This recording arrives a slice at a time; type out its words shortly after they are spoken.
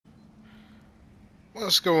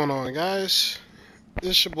What's going on, guys?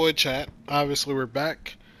 This is your boy Chat. Obviously, we're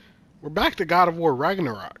back. We're back to God of War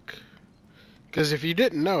Ragnarok. Because if you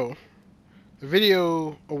didn't know, the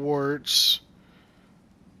video awards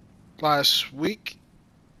last week,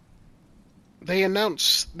 they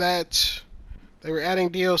announced that they were adding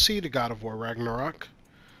DLC to God of War Ragnarok,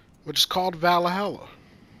 which is called Valhalla.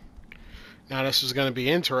 Now, this is going to be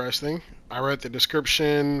interesting. I read the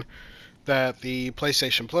description that the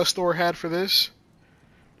PlayStation Plus store had for this.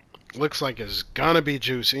 Looks like it's gonna be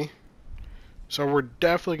juicy. So we're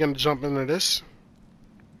definitely gonna jump into this.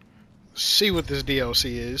 See what this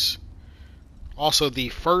DLC is. Also, the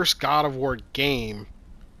first God of War game.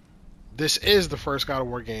 This is the first God of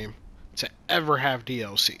War game to ever have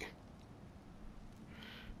DLC.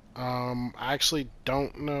 I actually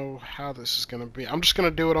don't know how this is gonna be. I'm just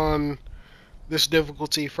gonna do it on this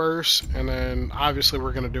difficulty first, and then obviously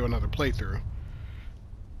we're gonna do another playthrough.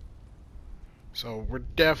 So we're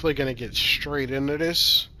definitely gonna get straight into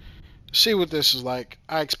this. See what this is like.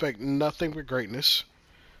 I expect nothing but greatness,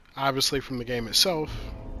 obviously from the game itself.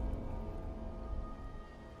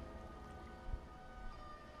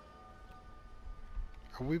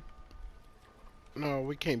 Are we? No,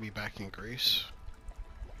 we can't be back in Greece.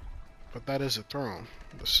 But that is a throne.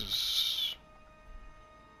 This is...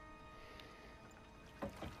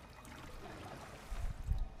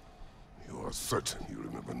 You are certain you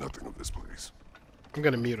remember nothing of this place? I'm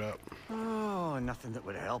gonna mute up. Oh, nothing that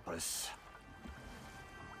would help us.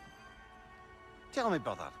 Tell me,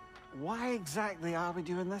 brother, why exactly are we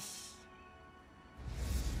doing this?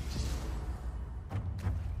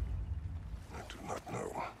 I do not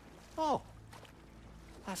know. Oh,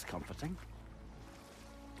 that's comforting.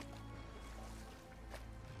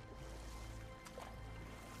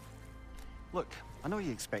 Look, I know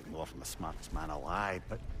you expect more from the smartest man alive,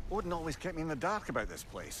 but Odin always kept me in the dark about this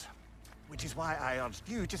place. Which is why I urged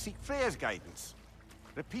you to seek Freya's guidance.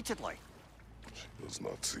 Repeatedly. She does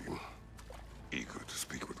not seem eager to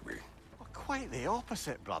speak with me. Well, quite the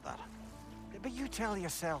opposite, brother. But you tell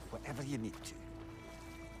yourself whatever you need to.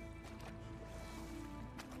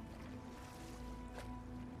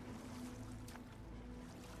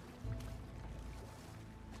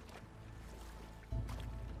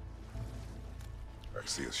 I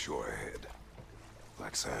see a shore ahead.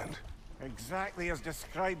 Black sand. Exactly as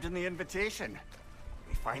described in the invitation.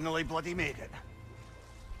 We finally bloody made it.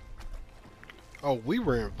 Oh, we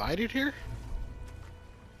were invited here?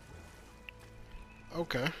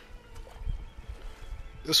 Okay.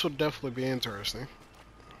 This would definitely be interesting.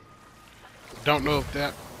 Don't know if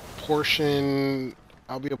that portion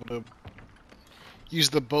I'll be able to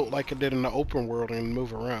use the boat like I did in the open world and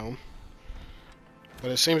move around.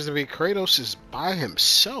 But it seems to be Kratos is by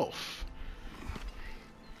himself.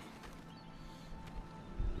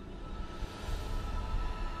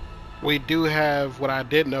 We do have what I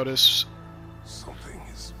did notice. Something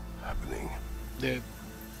is happening. That...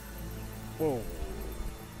 Whoa.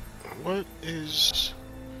 What is...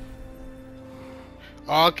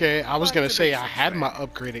 Okay, I was gonna say I had my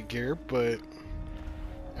upgraded gear, but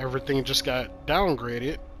everything just got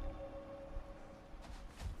downgraded.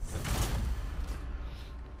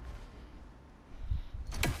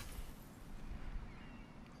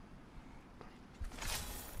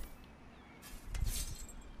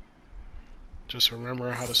 Just remember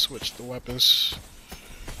how to switch the weapons.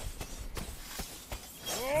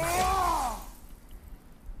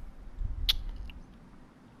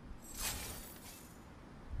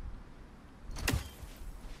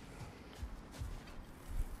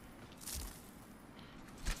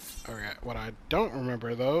 Alright, what I don't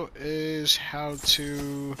remember though is how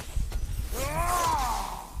to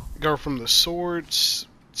go from the swords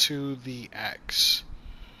to the axe.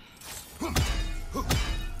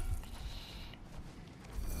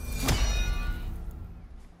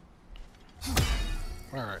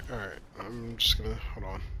 Alright, I'm just gonna, hold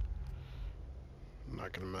on. I'm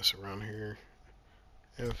not gonna mess around here.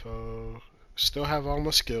 Info, still have all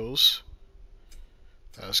my skills.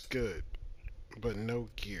 That's good. But no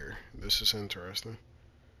gear. This is interesting.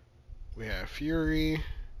 We have Fury,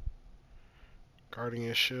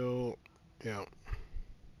 Guardian Shield, yeah.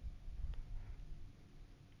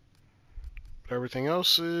 But everything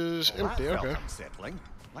else is Well, empty, that felt okay. unsettling.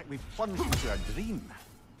 Like we've plunged into a dream.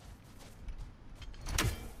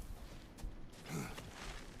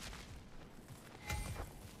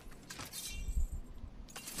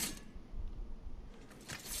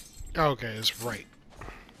 Okay, it's right.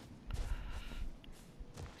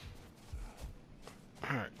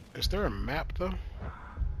 Alright, is there a map though?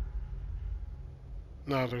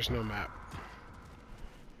 No, there's no map.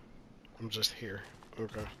 I'm just here.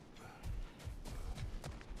 Okay.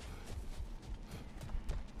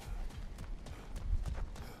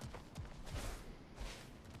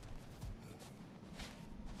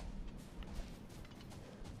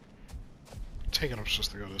 take it I'm supposed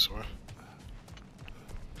to go this way.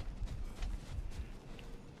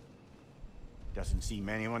 Doesn't seem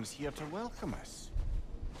anyone's here to welcome us.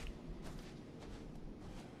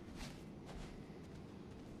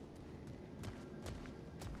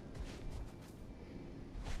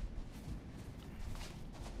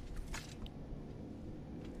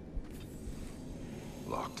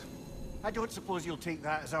 Locked. I don't suppose you'll take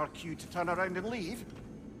that as our cue to turn around and leave?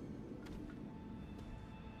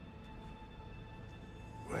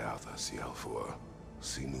 Reatha Sialfor,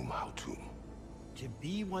 Sinum Hautum. To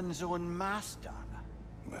be one's own master.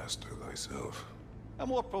 Master thyself. A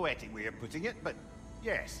more poetic way of putting it, but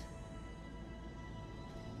yes.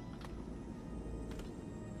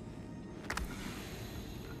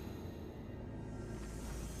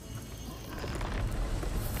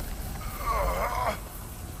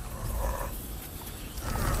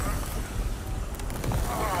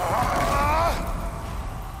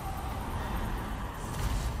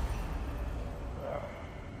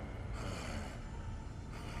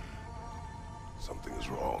 Something is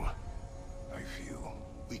wrong. I feel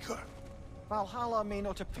weaker. Valhalla may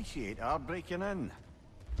not appreciate our breaking in.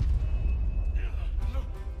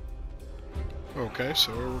 Okay,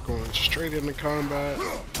 so we're going straight into combat.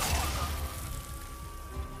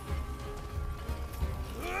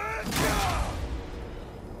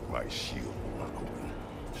 My shield will not open.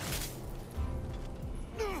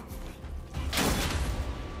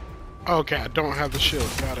 Okay, I don't have the shield.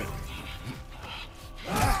 Got it.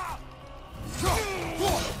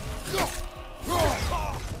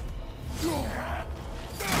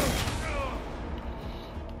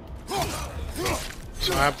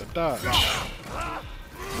 So I have to dodge.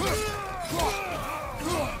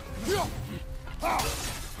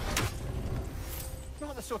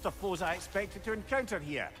 Not the sort of foes I expected to encounter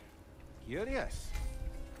here. Curious.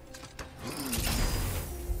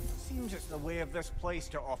 Seems it's the way of this place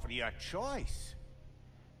to offer you a choice.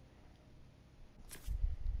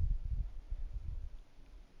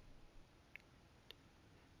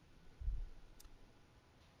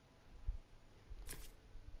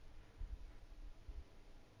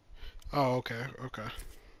 Oh, okay, okay.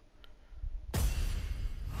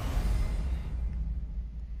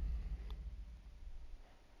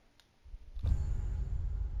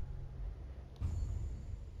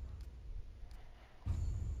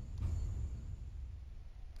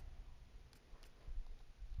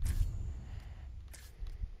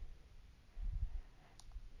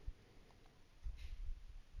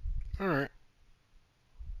 All right.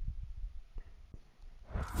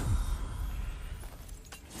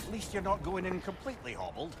 At least you're not going in completely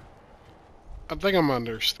hobbled. I think I'm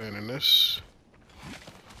understanding this.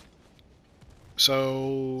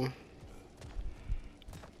 So,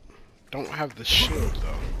 don't have the shield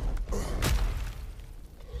though.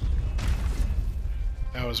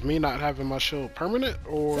 Now is me not having my shield permanent,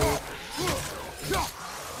 or?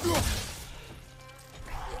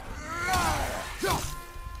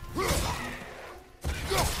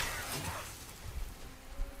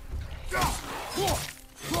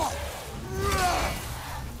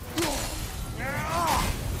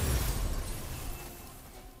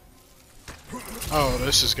 Oh,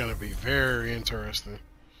 this is gonna be very interesting.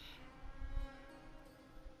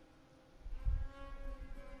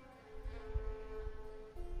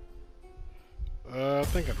 I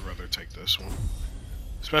think I'd rather take this one,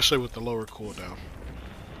 especially with the lower cooldown.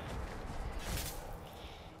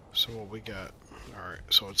 So what we got? All right,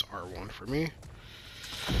 so it's R1 for me.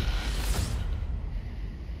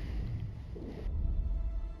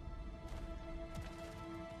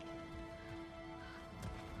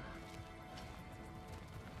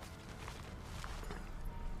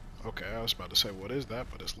 Okay, I was about to say, what is that?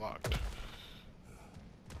 But it's locked.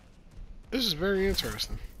 This is very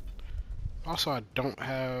interesting. Also, I don't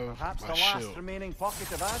have Perhaps my the shield. last remaining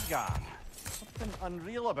pocket of Asgard. Something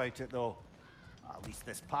unreal about it, though. At least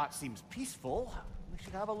this part seems peaceful. We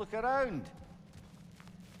should have a look around.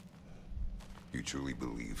 You truly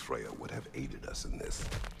believe Freya would have aided us in this?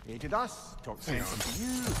 Aided us, talked sense into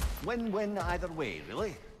you. Win-win either way,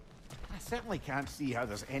 really. I certainly can't see how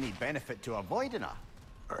there's any benefit to avoiding her.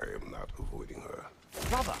 I am not avoiding her.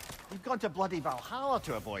 Brother, you've gone to bloody Valhalla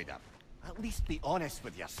to avoid her. At least be honest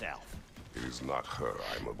with yourself. It is not her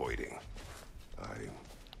I'm avoiding. I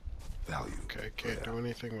value Okay, can't Freya. do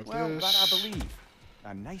anything with Well, this. that I believe.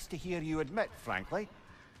 And nice to hear you admit, frankly.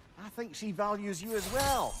 I think she values you as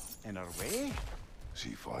well, in her way.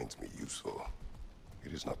 She finds me useful.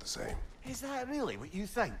 It is not the same. Is that really what you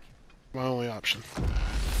think? My only option.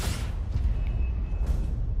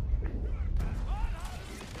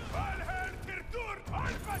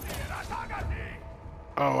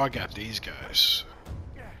 Oh, I got these guys.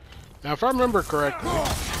 Now, if I remember correctly...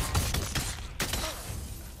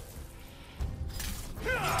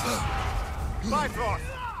 Bifrost!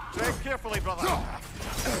 Tread carefully, brother.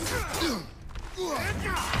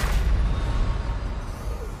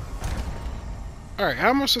 Alright, how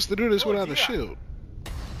am I supposed to do this without a shield?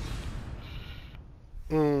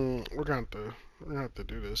 We're gonna have to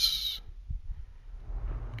do this.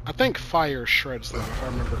 I think fire shreds them, if I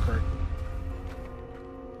remember correctly.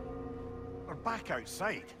 We're back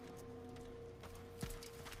outside.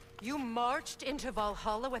 You marched into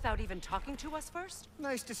Valhalla without even talking to us first?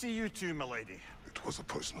 Nice to see you too, milady. It was a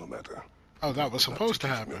personal matter. Oh, that was supposed to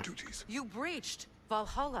Not teach me happen. our duties. You breached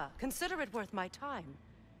Valhalla. Consider it worth my time.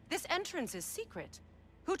 This entrance is secret.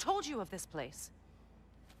 Who told you of this place?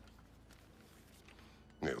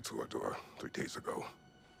 Nailed to our door 3 days ago.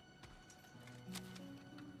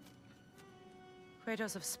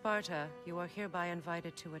 Kratos of Sparta, you are hereby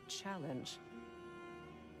invited to a challenge.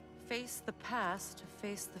 Face the past to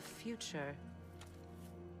face the future.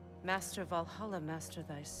 Master Valhalla, master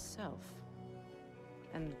thyself.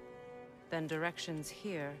 And then directions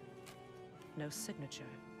here, no signature.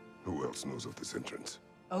 Who else knows of this entrance?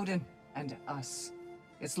 Odin and us.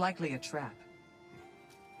 It's likely a trap.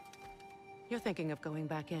 You're thinking of going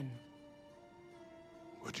back in.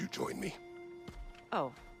 Would you join me?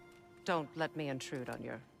 Oh, don't let me intrude on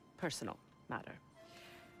your personal matter.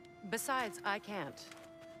 Besides, I can't.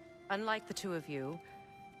 Unlike the two of you,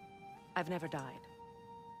 I've never died.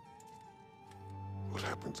 What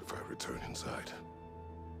happens if I return inside?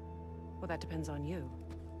 Well, that depends on you.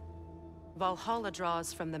 Valhalla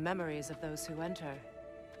draws from the memories of those who enter.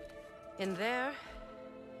 In there,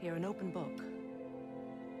 you're an open book.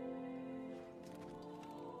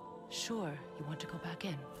 Sure, you want to go back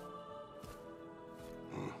in.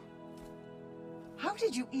 How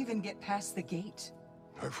did you even get past the gate?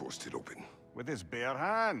 I forced it open. With his bare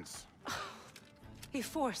hands. He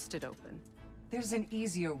forced it open. There's an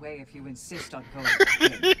easier way if you insist on going back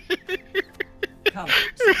in. Come.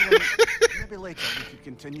 Maybe later we could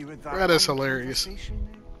continue with that. That is hilarious. conversation.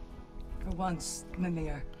 For once,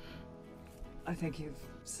 Mimir, I think you've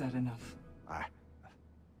said enough. Aye.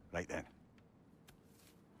 Right then.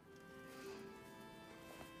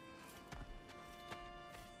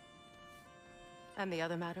 And the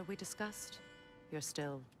other matter we discussed? You're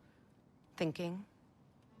still thinking,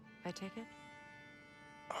 I take it?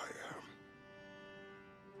 I am.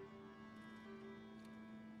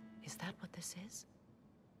 Is that what this is?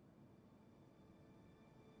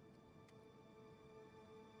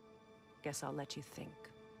 Guess I'll let you think,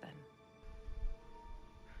 then.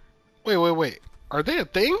 Wait. Are they a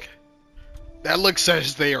thing? That look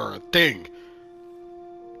says they are a thing.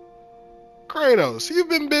 Kratos, you've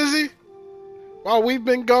been busy while we've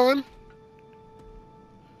been gone?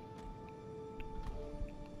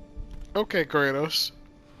 Okay, Kratos.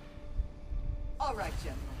 All right,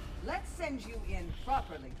 General. Let's send you in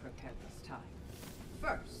properly prepared this time.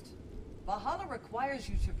 First, Valhalla requires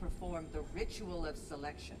you to perform the ritual of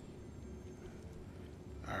selection.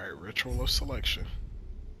 Alright, ritual of selection.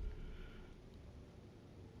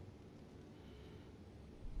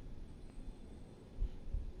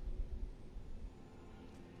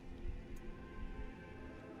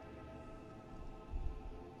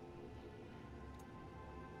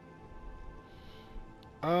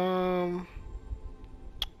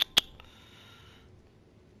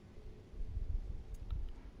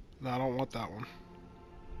 No, I don't want that one.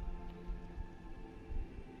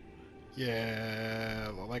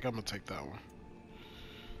 Yeah, like I'm gonna take that one.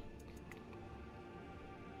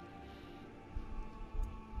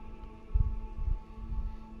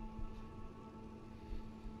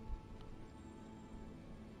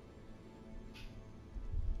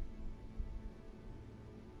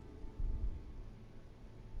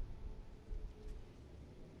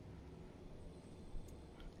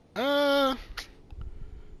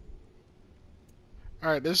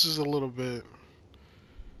 Alright, this is a little bit...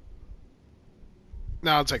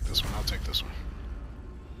 No, I'll take this one.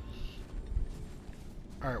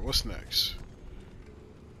 Alright, what's next?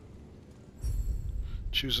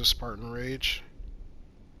 Choose a Spartan Rage.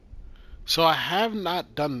 So I have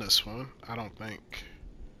not done this one, I don't think.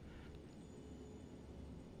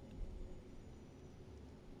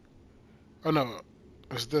 Oh no,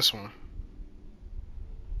 it's this one.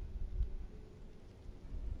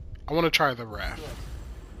 I want to try the Wrath.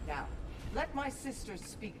 Now, let my sister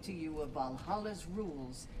speak to you of Valhalla's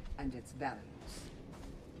rules and its values.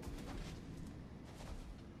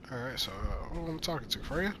 Alright, so who am I talking to?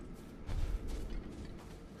 Freya?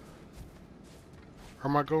 Or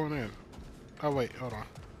am I going in? Oh wait, hold on.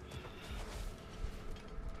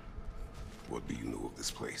 What do you know of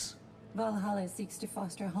this place? Valhalla seeks to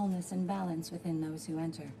foster wholeness and balance within those who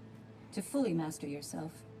enter. To fully master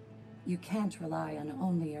yourself, you can't rely on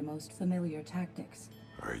only your most familiar tactics.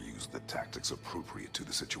 I use the tactics appropriate to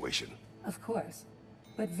the situation. Of course,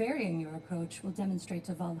 but varying your approach will demonstrate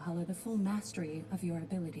to Valhalla the full mastery of your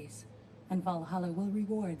abilities, and Valhalla will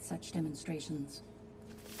reward such demonstrations.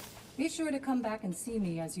 Be sure to come back and see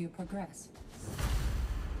me as you progress.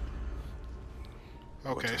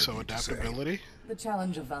 Okay, so adaptability. The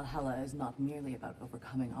challenge of Valhalla is not merely about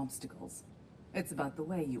overcoming obstacles. It's about the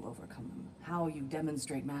way you overcome them, how you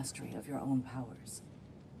demonstrate mastery of your own powers.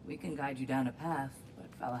 We can guide you down a path, but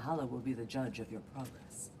Valhalla will be the judge of your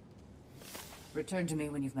progress. Return to me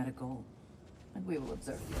when you've met a goal, and we will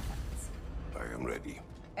observe the effects. I am ready.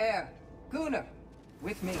 Air, Gunnar,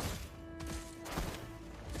 with me.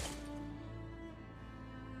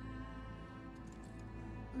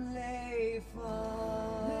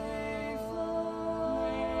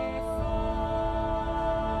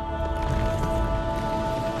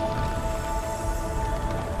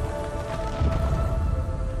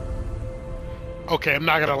 Okay, I'm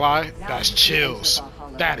not gonna lie, that's chills.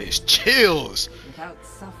 That is chills. Without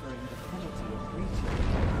suffering the penalty of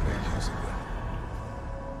breaching.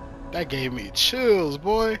 That gave me chills,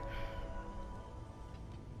 boy.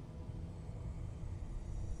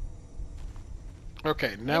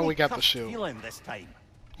 Okay, now we got the shield. Feeling this time.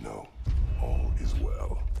 No, all is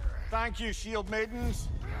well. Thank you, shield maidens.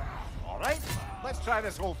 All right, let's try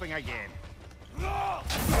this whole thing again.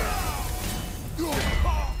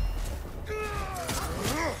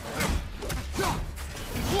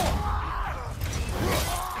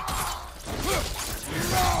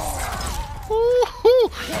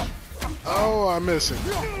 Woo-hoo! Oh, I miss it.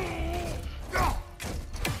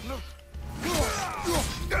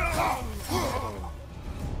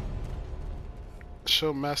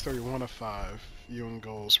 Show mastery 1 of 5. Viewing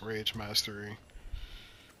goals, rage mastery.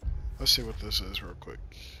 Let's see what this is real quick.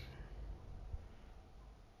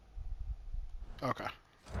 Okay.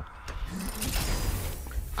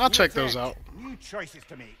 I'll check those out. New choices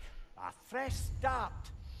to make. A fresh start.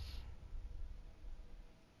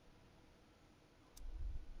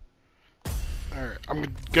 Alright,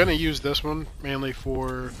 I'm gonna use this one mainly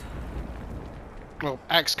for, well,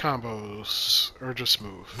 axe combos, or just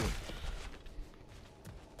smooth.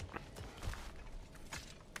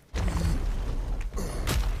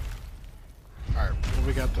 Alright, what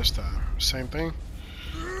we got this time? Same thing?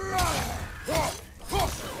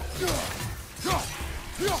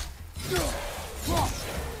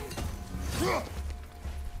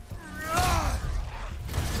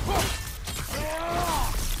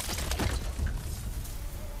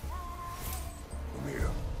 Amir,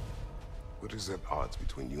 what is that odds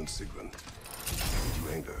between you and Sigrun? Did you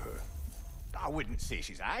anger her? I wouldn't say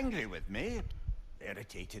she's angry with me.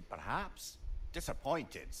 Irritated, perhaps.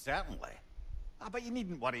 Disappointed, certainly. But you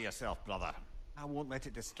needn't worry yourself, brother. I won't let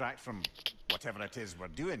it distract from whatever it is we're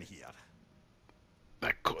doing here.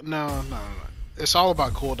 No. It's all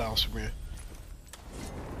about cooldowns for me.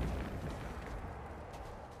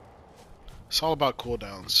 It's all about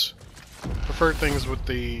cooldowns. Prefer things with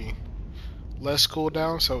the less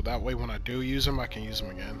cooldown, so that way when I do use them, I can use them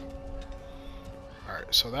again.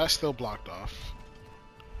 Alright, so that's still blocked off.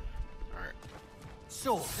 Alright.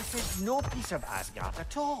 So, this is no piece of Asgard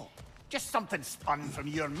at all. Just something spun from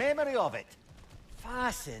your memory of it.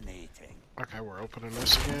 Fascinating. Okay, we're opening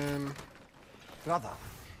this again. Brother,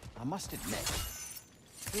 I must admit,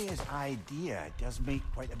 Freya's idea does make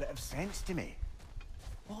quite a bit of sense to me.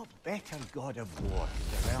 What better god of war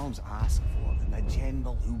could the realms ask for than the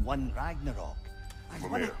general who won Ragnarok? I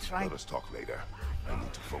want Amir, to try... let us talk later. I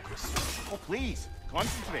need to focus. Oh, please,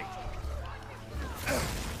 concentrate.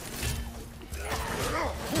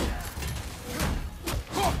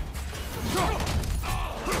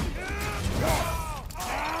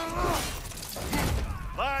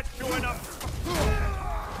 That's showing up.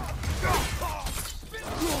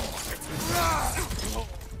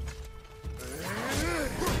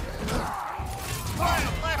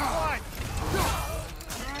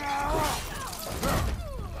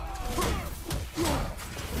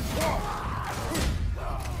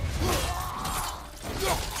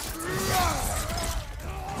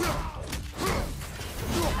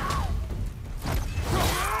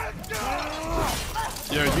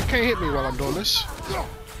 Yo, you can't hit me while I'm doing this.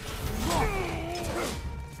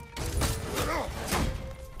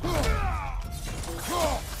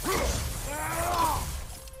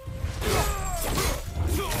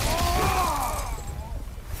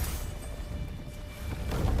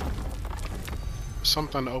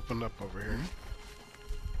 Something opened up over here.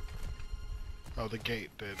 Oh, the gate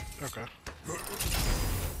did. Okay.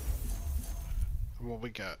 What we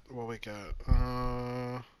got? What we got?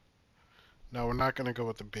 No, we're not gonna go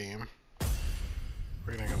with the beam.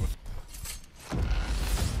 We're gonna go with.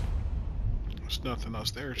 There's nothing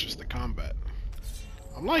else there. It's just the combat.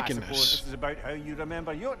 I'm liking I suppose this is about how you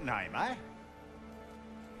remember Jotunheim, eh?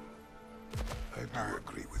 I do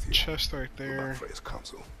agree with you. Chest right there. About Freya's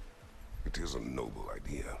counsel. It is a noble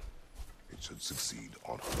idea. It should succeed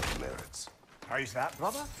on her merits. How's that,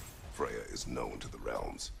 brother? Freya is known to the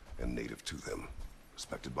realms and native to them,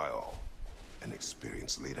 respected by all. An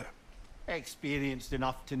experienced leader. Experienced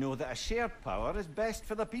enough to know that a shared power is best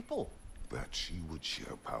for the people. That she would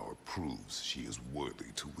share power proves she is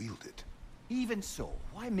worthy to wield it. Even so,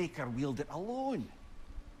 why make her wield it alone?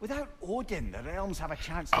 Without Odin, the realms have a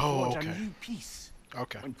chance to Oh, forge okay. a new peace.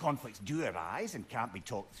 Okay. When conflicts do arise and can't be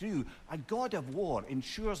talked through, a god of war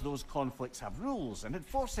ensures those conflicts have rules and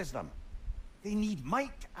enforces them. They need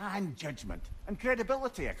might and judgment and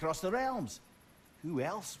credibility across the realms. Who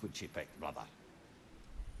else would she pick, brother?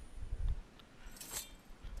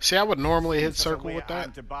 See, I would normally hit Seems there's a circle way with at that,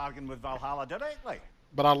 hand to bargain with Valhalla directly.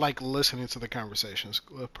 but I like listening to the conversations.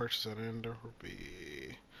 Purchase at end will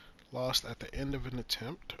be lost at the end of an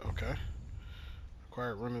attempt. Okay.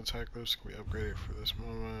 Acquired run attack lifts can be upgraded for this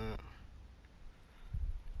moment.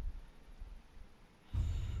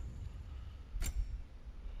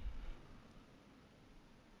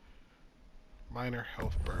 Minor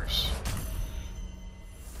health burst.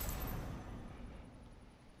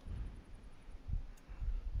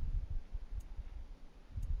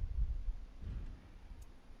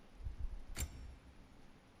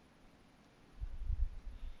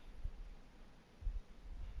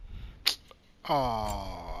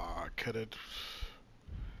 Aw, could it?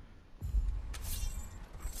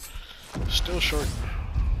 Still short.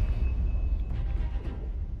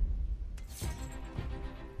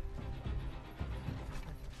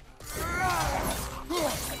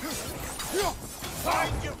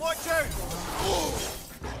 Find you, watch out!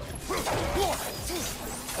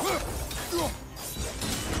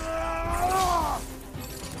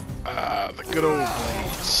 Ah, the good old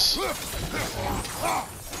blades.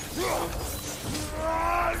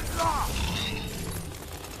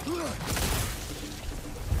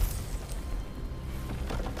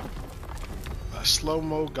 A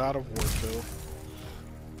slow-mo God of War kill.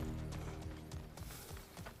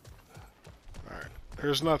 Alright,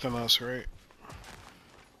 there's nothing else, right?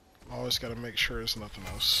 Always gotta make sure there's nothing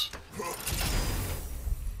else.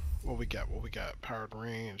 What we got? What we got? Powered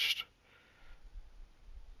ranged.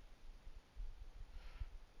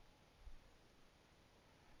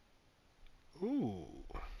 Ooh.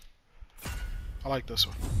 I like this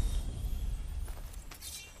one.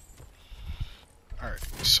 Alright,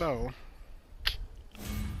 so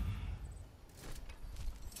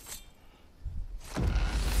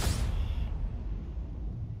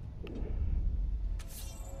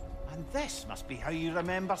And this must be how you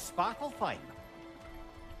remember Svartalfheim.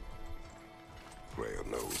 Freya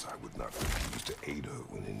knows I would not refuse to aid her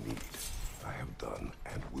when in need. I have done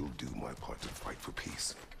and will do my part to fight for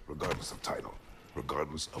peace, regardless of title,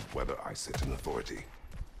 regardless of whether I sit in authority.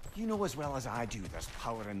 You know as well as I do there's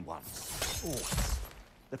power in words. Oaths.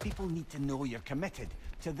 The people need to know you're committed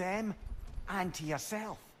to them and to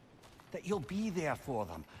yourself. That you'll be there for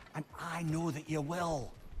them, and I know that you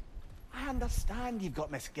will. I understand you've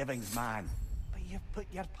got misgivings, man, but you've put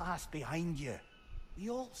your past behind you. We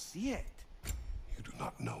all see it. You do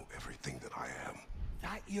not know everything that I am.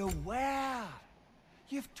 That you were.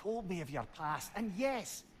 You've told me of your past, and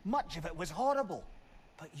yes, much of it was horrible.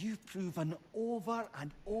 But you've proven over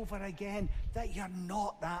and over again that you're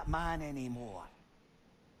not that man anymore.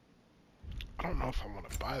 I don't know if I want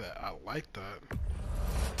to buy that. I like that.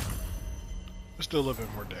 Let's do a little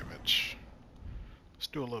bit more damage. Let's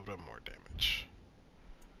do a little bit more damage.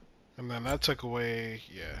 And then that took away,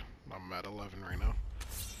 yeah, I'm at 11 right now.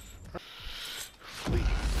 Fleet.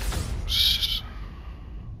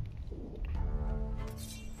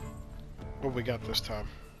 What we got this time?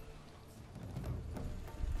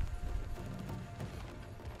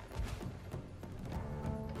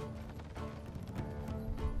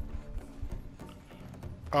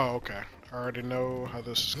 Oh, okay. I already know how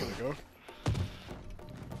this is gonna go.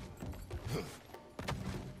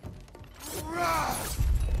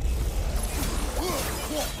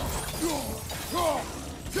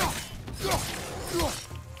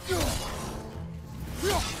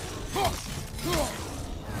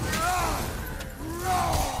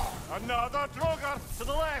 Another Drogar to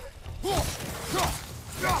the left.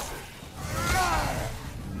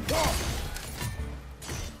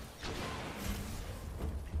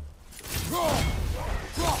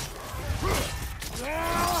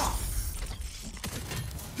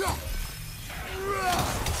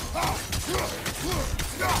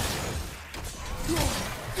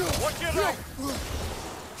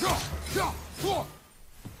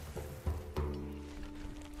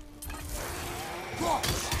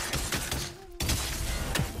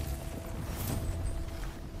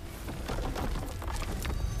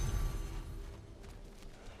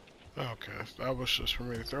 Okay, that was just for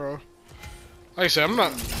me to throw. Like I said, I'm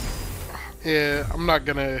not. Yeah, I'm not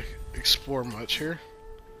gonna explore much here.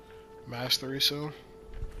 Mastery, so.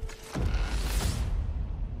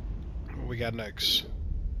 What we got next?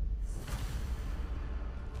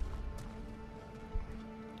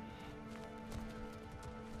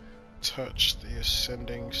 Touch the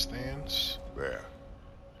ascending stance. There.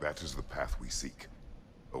 That is the path we seek.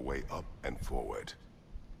 A way up and forward.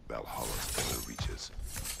 Valhalla's inner reaches.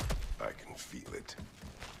 I can feel it.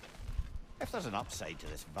 If there's an upside to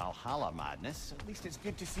this Valhalla madness, at least it's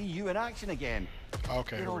good to see you in action again.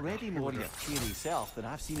 Okay. You're already more your cheery self than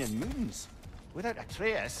I've seen in moons. Without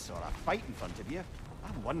Atreus or a fight in front of you,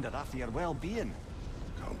 I wonder after your well-being.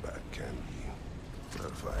 Combat can be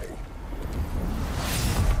terrifying.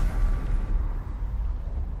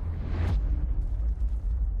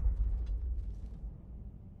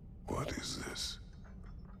 What is this?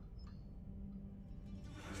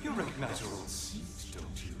 You recognize your old seat,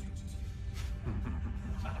 don't you?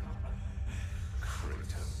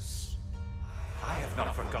 Kratos. I have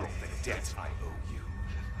not forgotten the debt I owe you.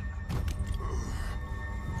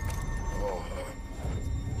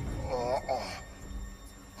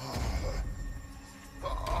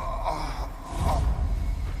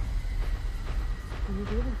 Do you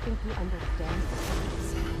really think you understand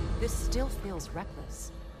this? This still feels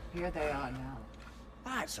reckless. Here they are now.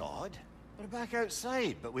 That's odd. We're back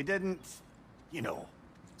outside, but we didn't... You know.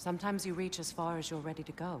 Sometimes you reach as far as you're ready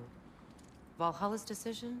to go. Valhalla's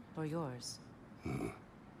decision, or yours?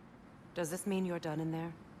 Does this mean you're done in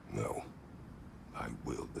there? No. I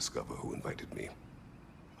will discover who invited me.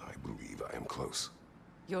 I believe I am close.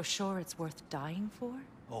 You're sure it's worth dying for?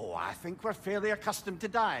 Oh, I think we're fairly accustomed to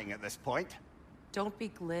dying at this point. Don't be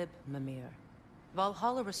glib, Mimir.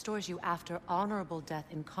 Valhalla restores you after honorable death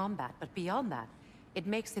in combat, but beyond that, it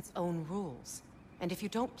makes its own rules. And if you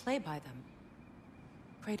don't play by them...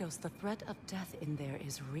 Kratos, the threat of death in there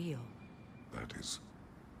is real. That is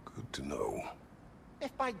good to know.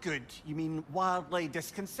 If by good, you mean wildly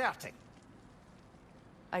disconcerting.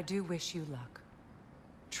 I do wish you luck.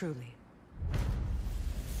 Truly.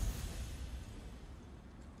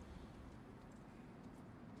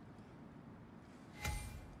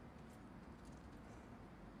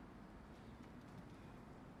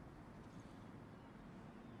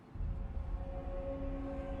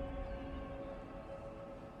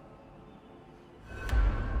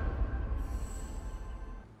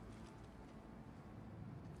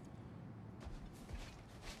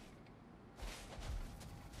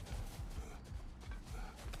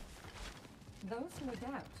 Those who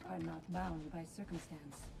adapt are not bound by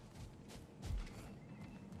circumstance.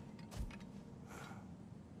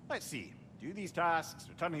 Let's see. Do these tasks,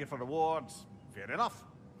 return here for rewards. Fair enough.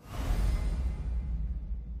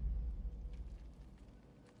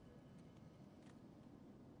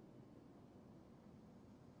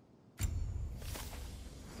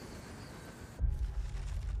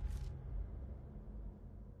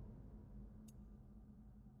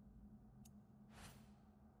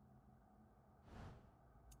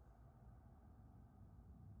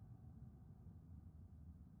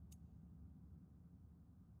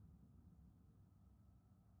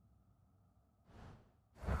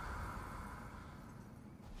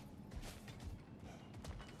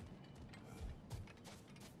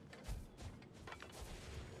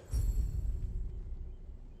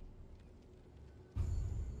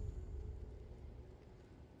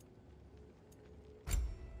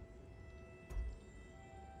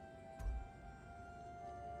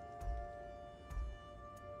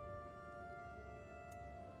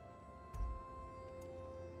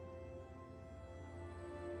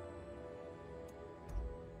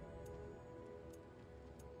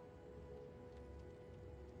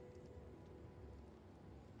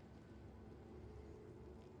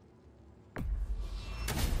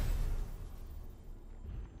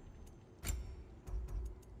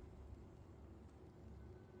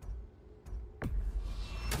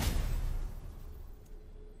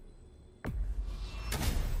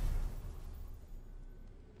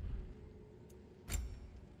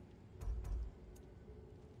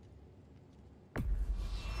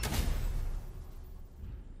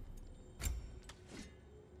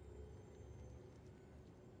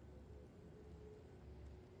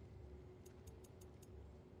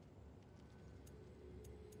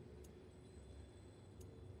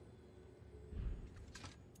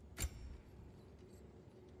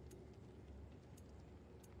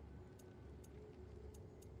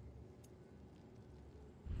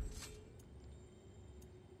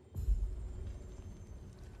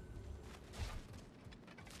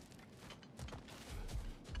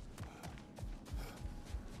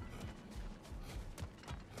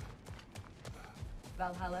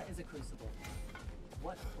 Valhalla is a crucible.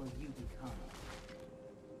 What will you become?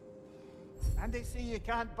 And they say you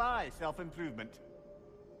can't buy self-improvement.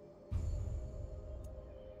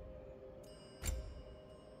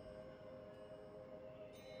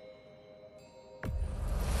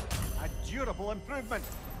 A durable improvement.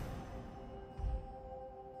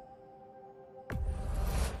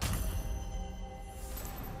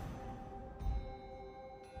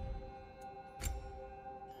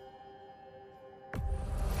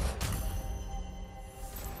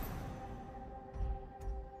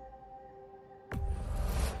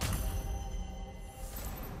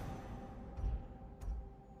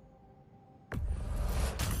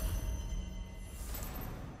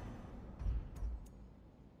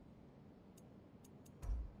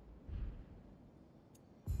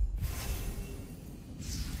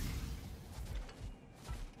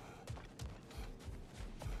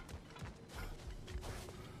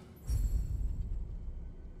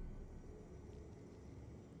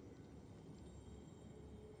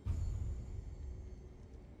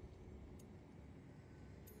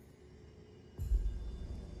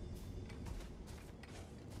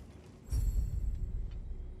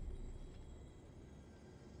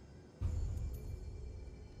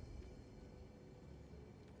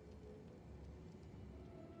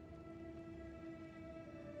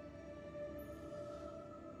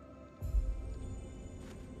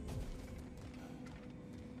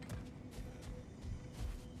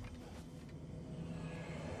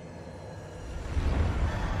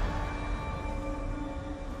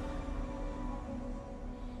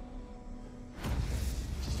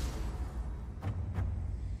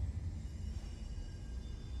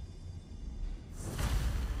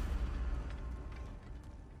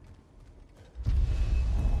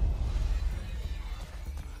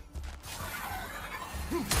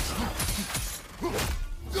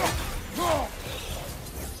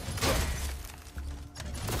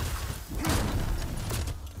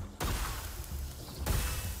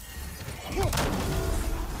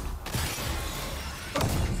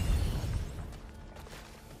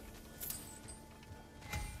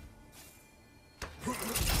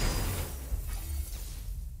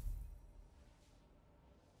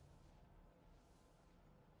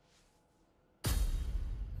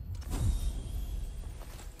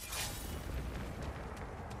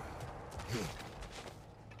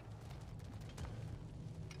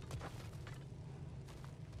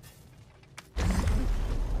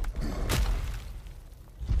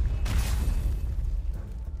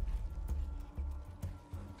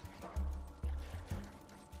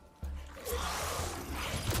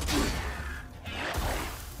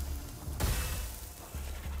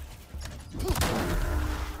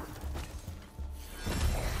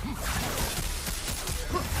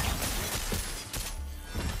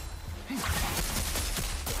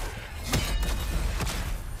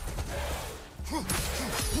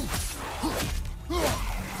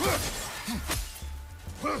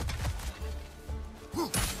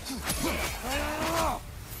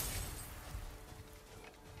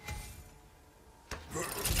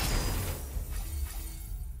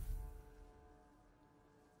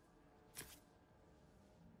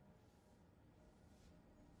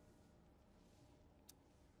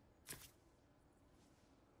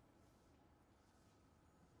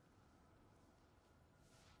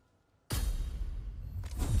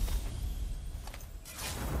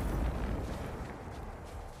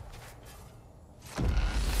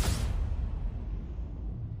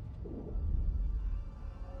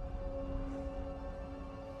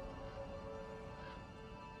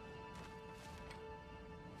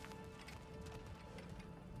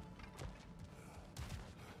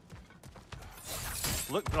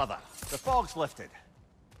 Look, brother, the fog's lifted.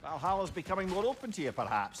 Valhalla's becoming more open to you,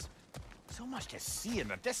 perhaps. So much to see in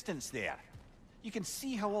the distance there. You can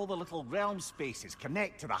see how all the little realm spaces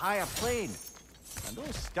connect to the higher plane. And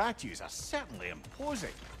those statues are certainly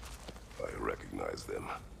imposing. I recognize them.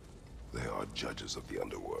 They are judges of the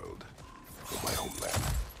underworld, of my homeland.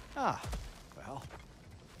 Ah, well,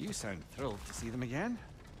 you sound thrilled to see them again.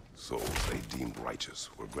 Souls they deemed righteous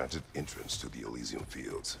were granted entrance to the Elysium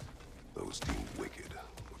Fields. Those deemed wicked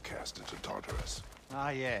were cast into Tartarus. Ah,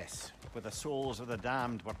 yes, where the souls of the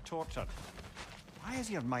damned were tortured. Why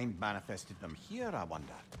has your mind manifested them here, I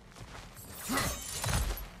wonder?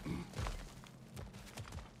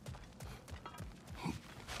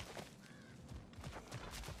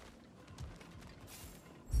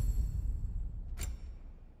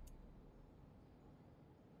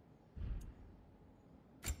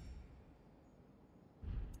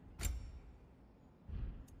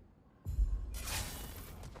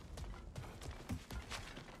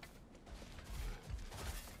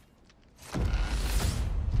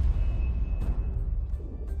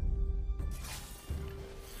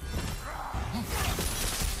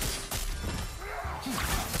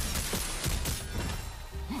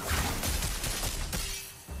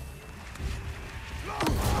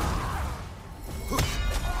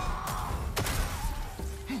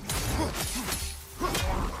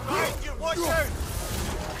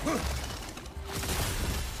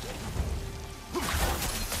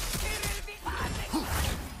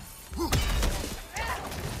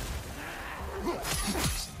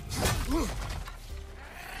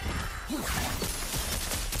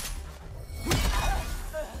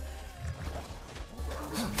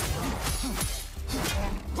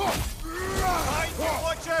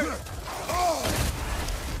 Watch out!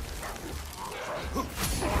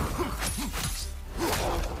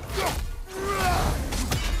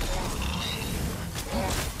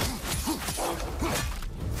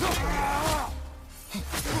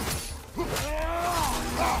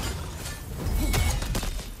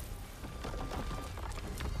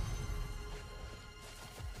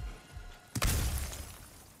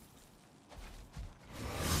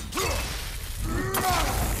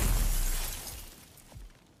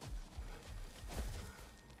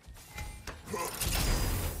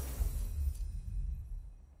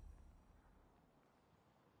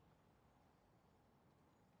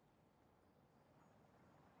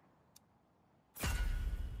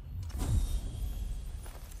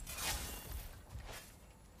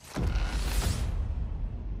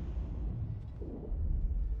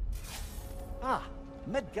 Ah,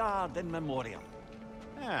 Midgard in memoriam.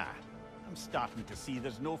 Ah, I'm starting to see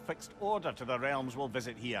there's no fixed order to the realms we'll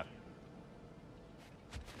visit here.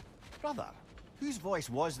 Brother, whose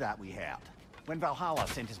voice was that we heard when Valhalla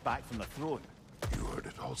sent us back from the throne? You heard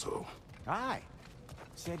it also. Aye.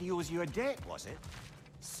 Said he owes you a debt, was it?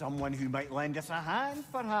 Someone who might lend us a hand,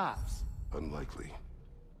 perhaps? Unlikely.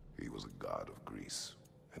 He was a god of Greece,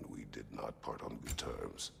 and we did not part on good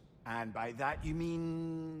terms. And by that you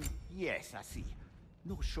mean... Yes, I see.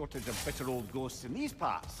 No shortage of bitter old ghosts in these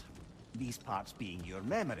parts. These parts being your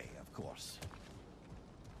memory, of course.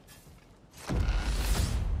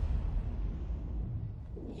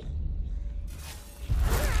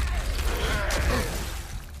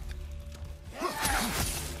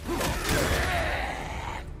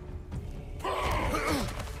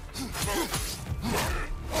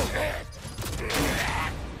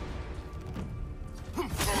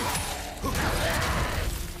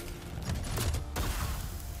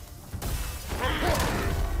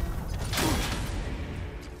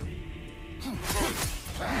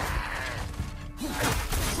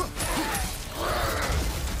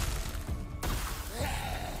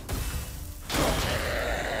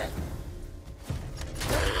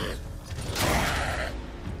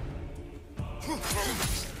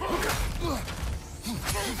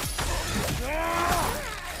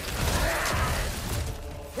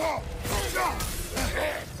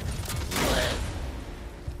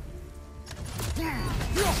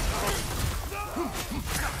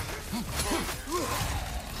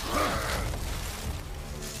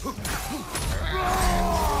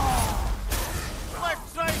 Left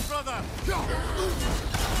side, brother!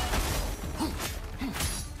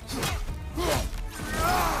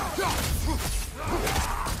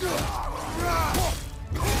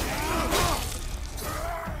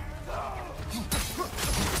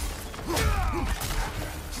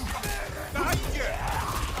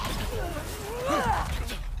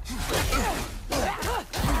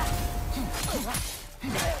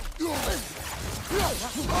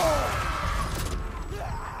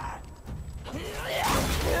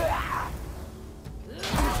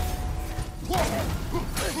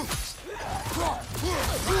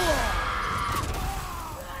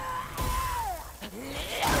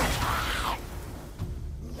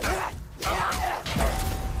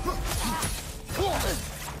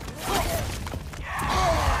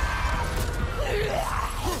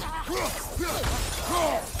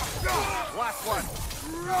 Last one.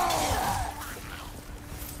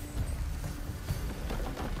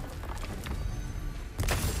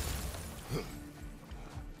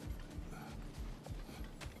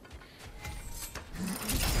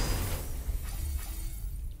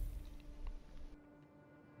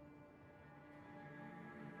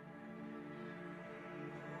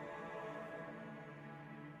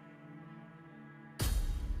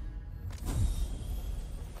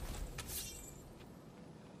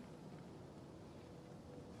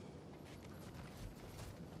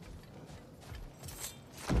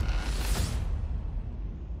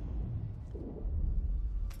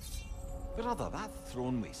 Brother, that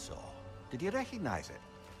throne we saw, did you recognize it?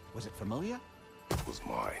 Was it familiar? It was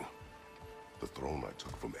mine. The throne I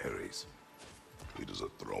took from Ares. It is a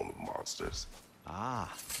throne of monsters.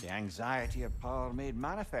 Ah, the anxiety of power made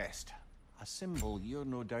manifest. A symbol you're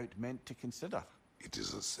no doubt meant to consider. It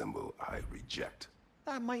is a symbol I reject.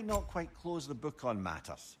 That might not quite close the book on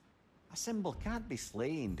matters. A symbol can't be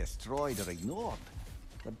slain, destroyed, or ignored.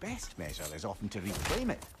 The best measure is often to reclaim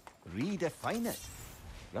it, redefine it.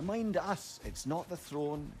 Remind us it's not the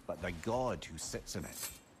throne, but the god who sits in it.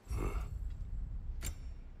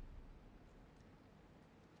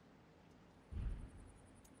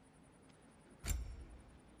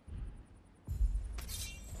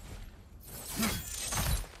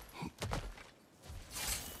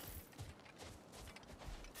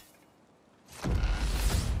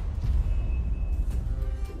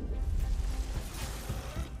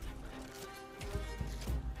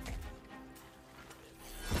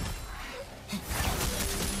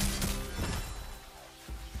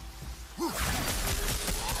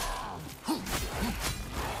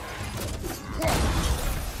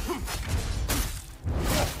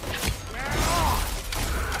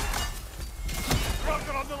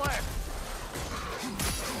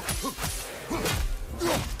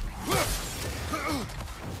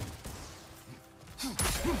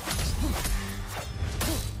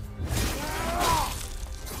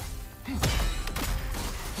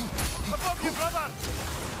 Above you, brother!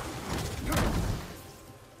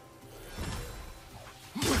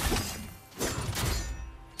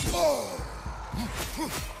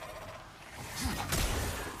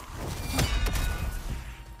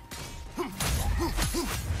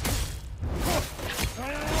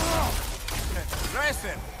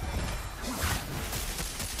 Aggressive!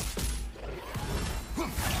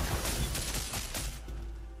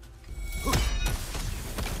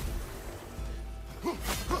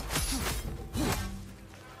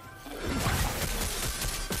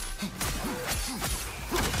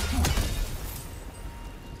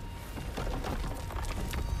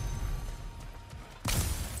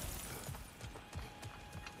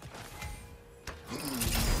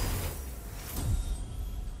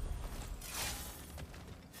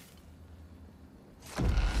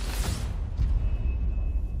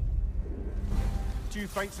 Two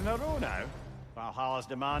fights in a row now. Valhalla's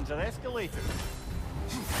demands are escalating.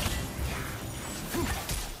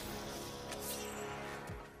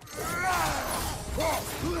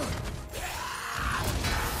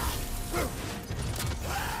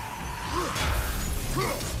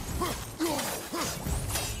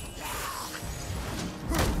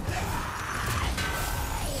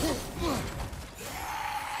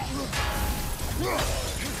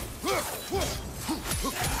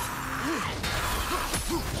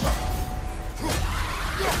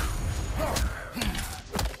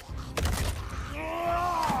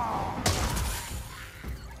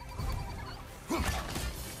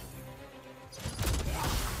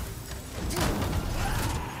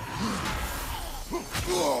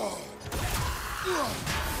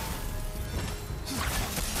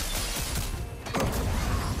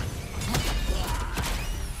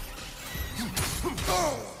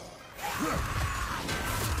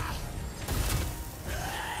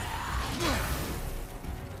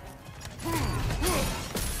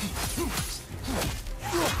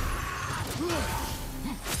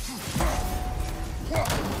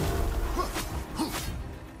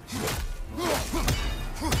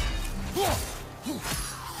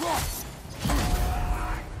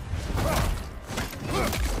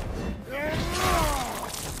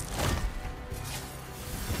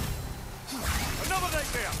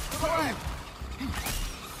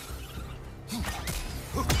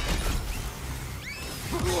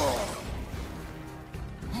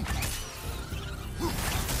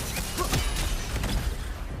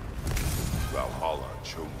 Valhalla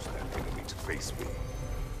chose that enemy to face me.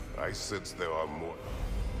 I sense there are more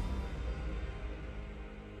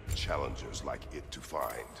challengers like it to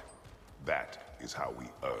find. That is how we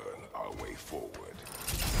earn our way forward.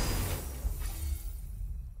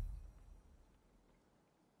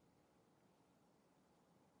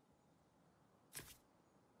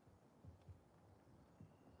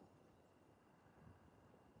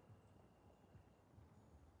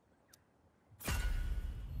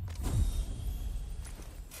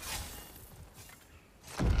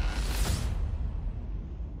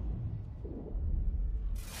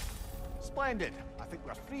 Splendid. I think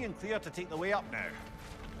we're free and clear to take the way up now.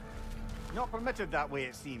 Not permitted that way,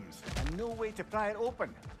 it seems, and no way to pry it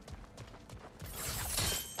open.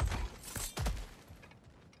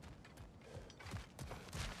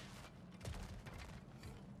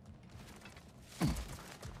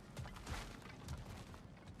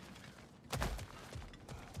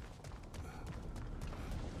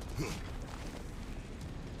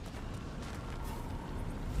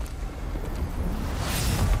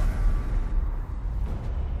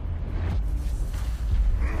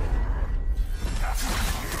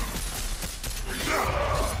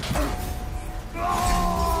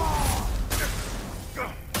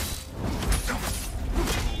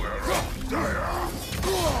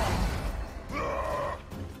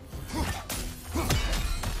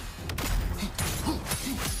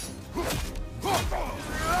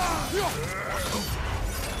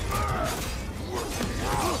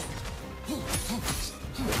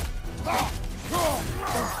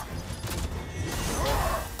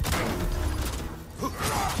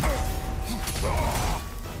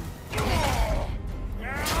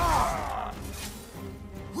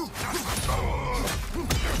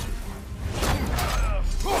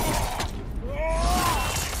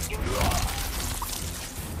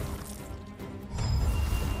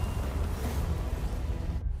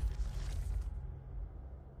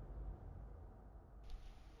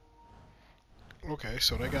 Okay,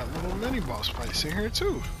 so they got little mini boss fights in here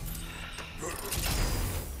too.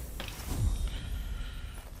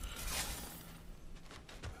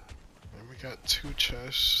 And we got two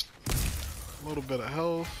chests. A little bit of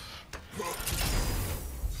health.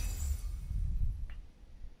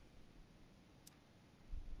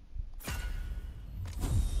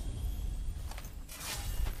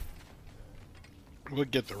 We'll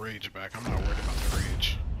get the rage back. I'm not worried about the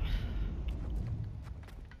rage.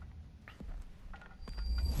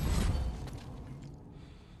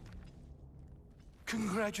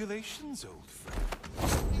 Congratulations, old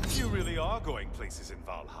friend. You really are going places in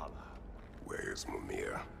Valhalla. Where's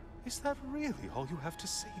Mimir? Is that really all you have to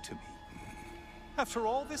say to me? After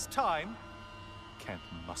all this time, can't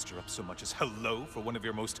muster up so much as hello for one of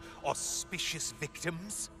your most auspicious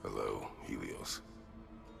victims? Hello, Helios.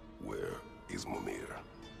 Where is Mimir?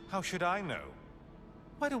 How should I know?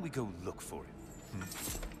 Why don't we go look for him?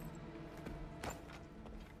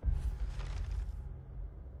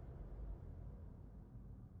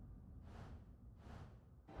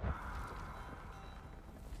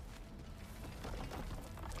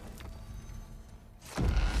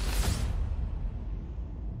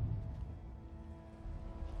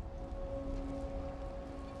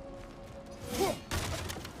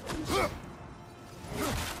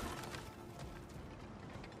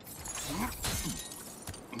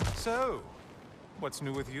 So, what's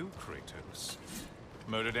new with you, Kratos?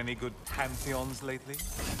 Murdered any good pantheons lately?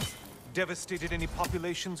 Devastated any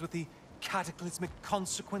populations with the cataclysmic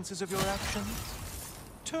consequences of your actions?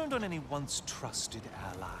 Turned on any once trusted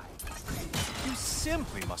ally? You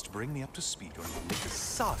simply must bring me up to speed or you'll make a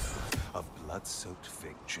saga of blood-soaked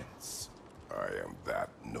vengeance. I am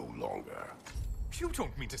that no longer. You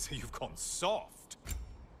don't mean to say you've gone soft?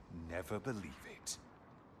 Never believe it.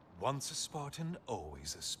 Once a Spartan,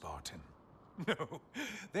 always a Spartan. No,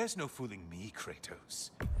 there's no fooling me,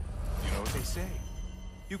 Kratos. You know what they say?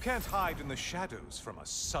 You can't hide in the shadows from a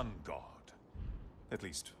sun god. At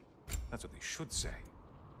least, that's what they should say.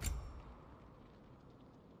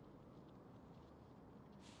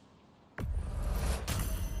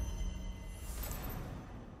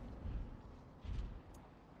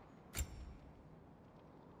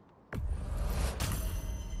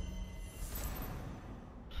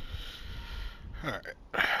 Alright.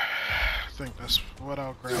 I think that's what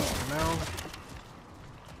I'll grab for now.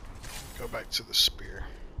 Go back to the spear.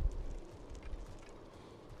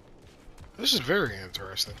 This is very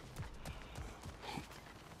interesting.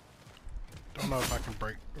 Don't know if I can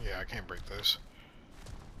break. Yeah, I can't break this.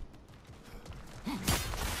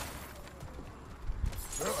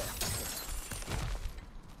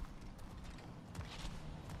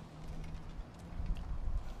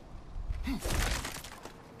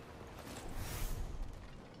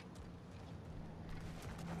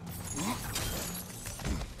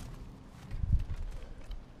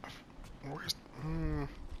 Where's...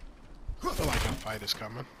 I feel like a fight is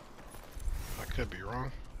coming. I could be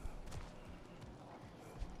wrong.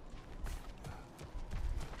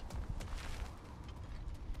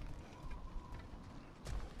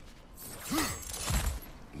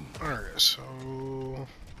 Alright, so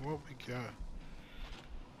what we got?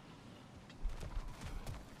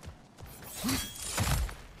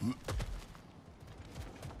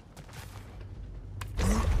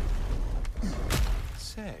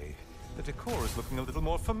 Say, the decor is looking a little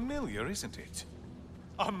more familiar, isn't it?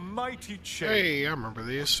 A mighty chain. Hey, I remember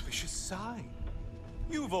these. Auspicious sign.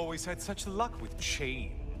 You've always had such luck with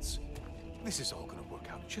chains. This is all gonna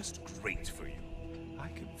work out just great for you. I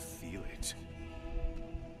can feel it.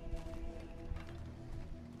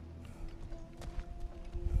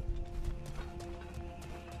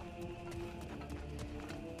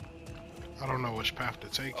 I don't know which path to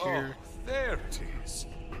take Oh, here. there it is.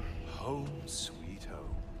 Home sweet home.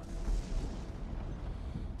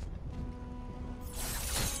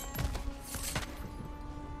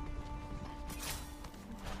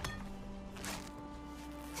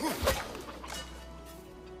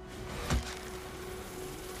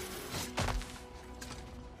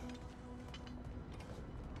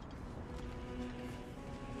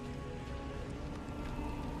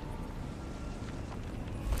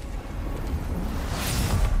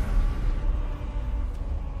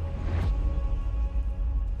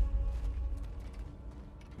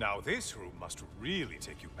 Now this room must really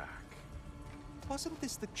take you back. Wasn't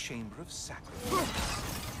this the Chamber of Sacrifice?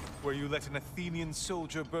 Where you let an Athenian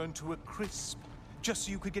soldier burn to a crisp, just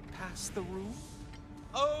so you could get past the room?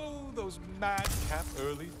 Oh, those madcap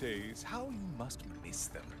early days. How you must miss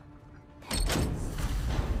them.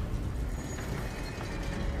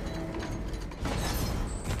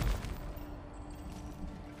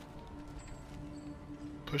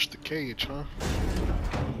 Push the cage, huh?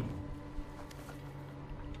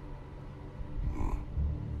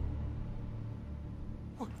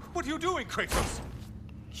 What are you doing, Kratos?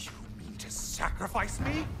 You mean to say sacrifice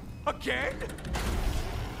me? Again?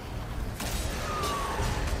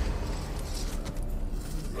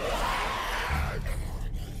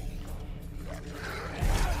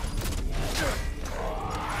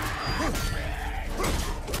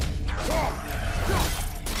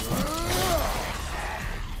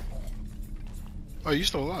 Oh, you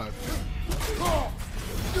still alive?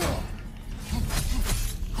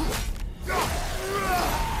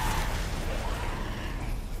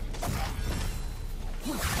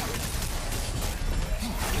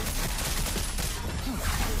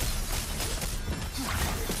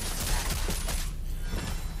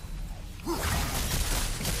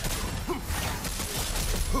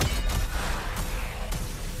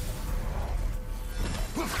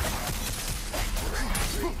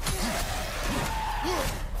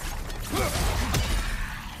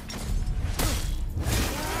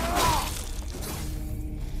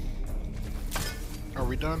 Are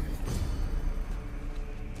we done?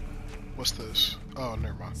 What's this? Oh,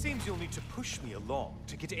 never mind. Seems you'll need to push me along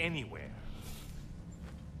to get anywhere.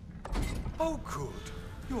 Oh, good.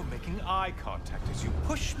 You're making eye contact as you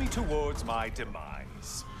push me towards my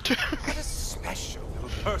demise. What a special little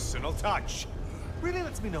personal touch. Really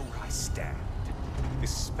lets me know where I stand.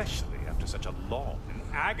 Especially after such a long and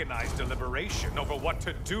agonized deliberation over what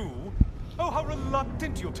to do. Oh, how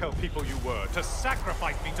reluctant you'll tell people you were to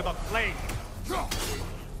sacrifice me to the flame.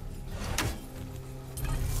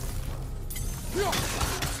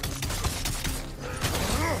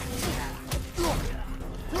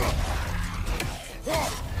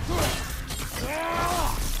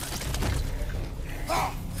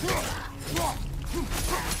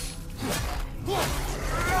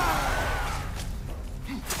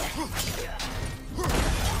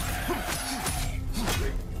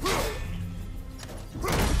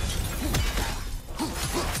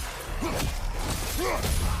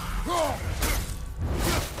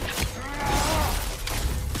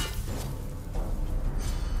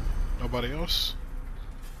 Nobody else?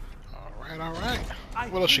 Alright.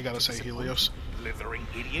 What else you gotta say, Helios? Blithering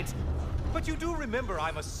idiot. But you do remember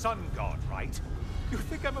I'm a sun god, right? You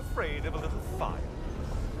think I'm afraid of a little fire?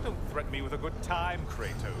 Don't threaten me with a good time,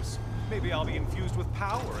 Kratos. Maybe I'll be infused with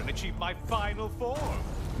power and achieve my final form.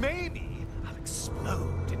 Maybe I'll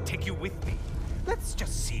explode and take you with me. Let's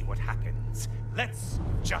just see what happens. Let's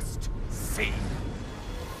just see.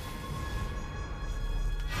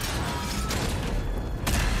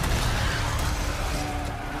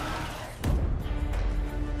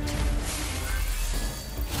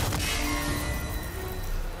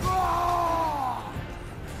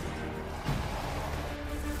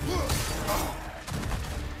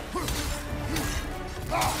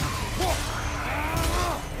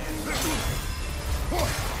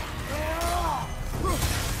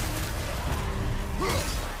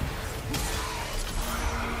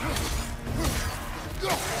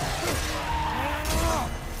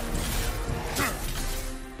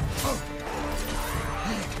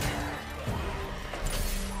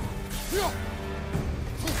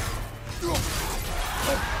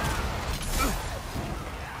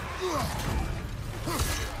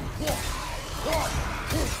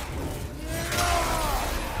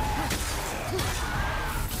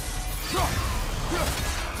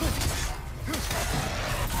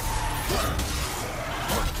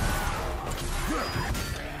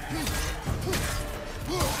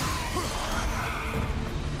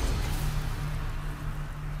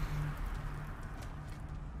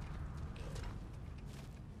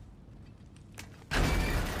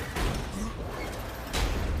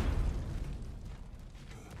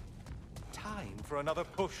 For another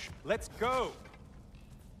push. Let's go.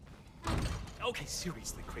 Okay,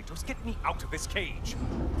 seriously, Kratos, get me out of this cage.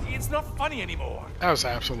 It's not funny anymore. That was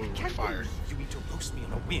absolutely Can't fire. You need to roast me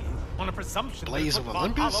on a whim on a presumption Blaze that of what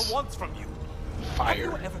Olympus? Valhalla wants from you. Fire.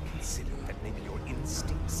 Have you ever considered that maybe your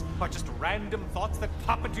instincts are just random thoughts that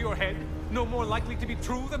pop into your head, no more likely to be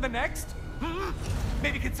true than the next? Hmm?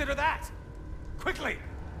 Maybe consider that. Quickly.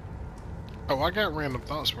 Oh, I got random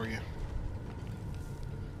thoughts for you.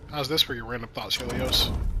 How's this for your random thoughts,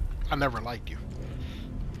 Helios? I never liked you.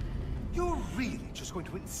 You're really just going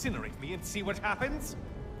to incinerate me and see what happens?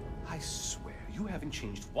 I swear, you haven't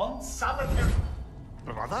changed one solitary...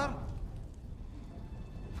 Brother?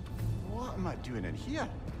 What am I doing in here?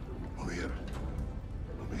 Over here.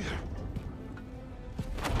 Over here.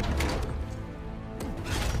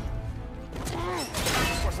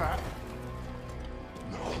 What's that?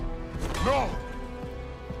 No. No!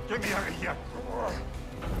 Get me out of here!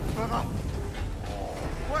 Brother!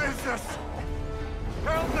 What is this?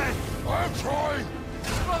 Help me! I'm trying!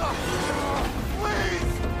 Brother!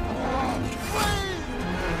 Please! Please!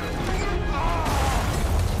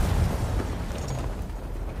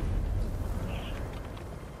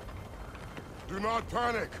 not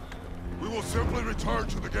panic. We will simply return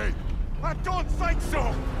to the gate. I don't think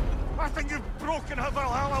so! I think you've broken how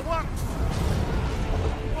Valhalla works!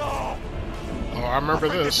 Oh! Oh, I remember I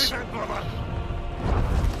think this. is it, brother.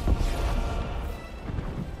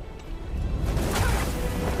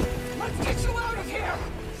 Let's get you out of here!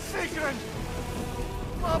 Sigrun!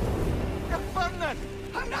 Love, you're burning!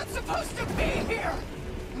 I'm not supposed to be here!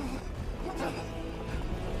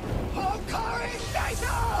 Oh, Kari,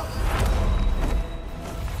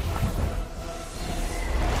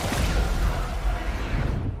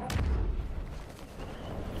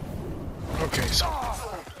 Okay, so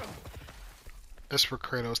this is for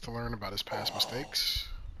Kratos to learn about his past mistakes.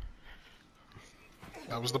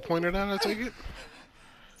 That was the point of that, I take it?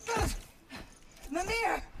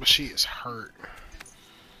 Mimir! But she is hurt.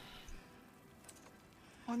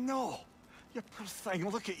 Oh no! You poor thing,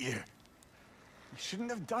 look at you! You shouldn't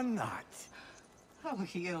have done that. Oh,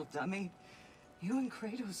 heal, dummy. You and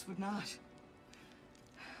Kratos would not.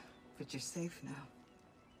 But you're safe now.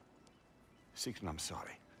 Sigrun, I'm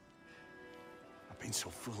sorry. I've been so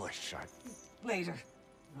foolish. Later,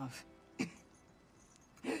 love.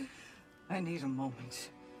 I need a moment.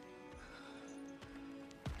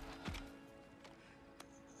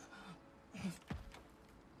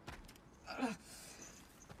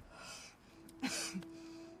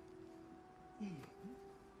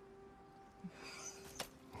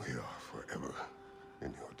 We are forever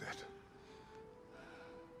in your debt.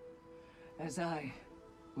 As I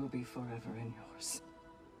will be forever in yours.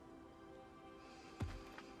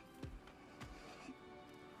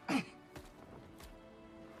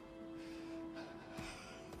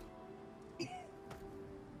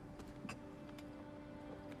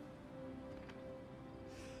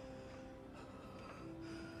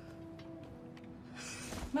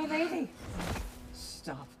 My lady!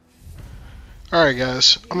 Stop. Alright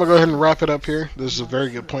guys, I'm going to go ahead and wrap it up here. This is a very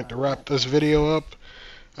good point to wrap this video up.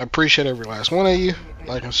 I appreciate every last one of you.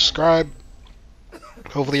 Like and subscribe.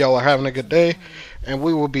 Hopefully y'all are having a good day. And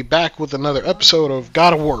we will be back with another episode of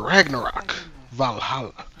God of War Ragnarok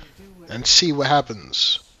Valhalla. And see what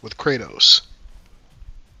happens with Kratos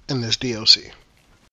in this DLC.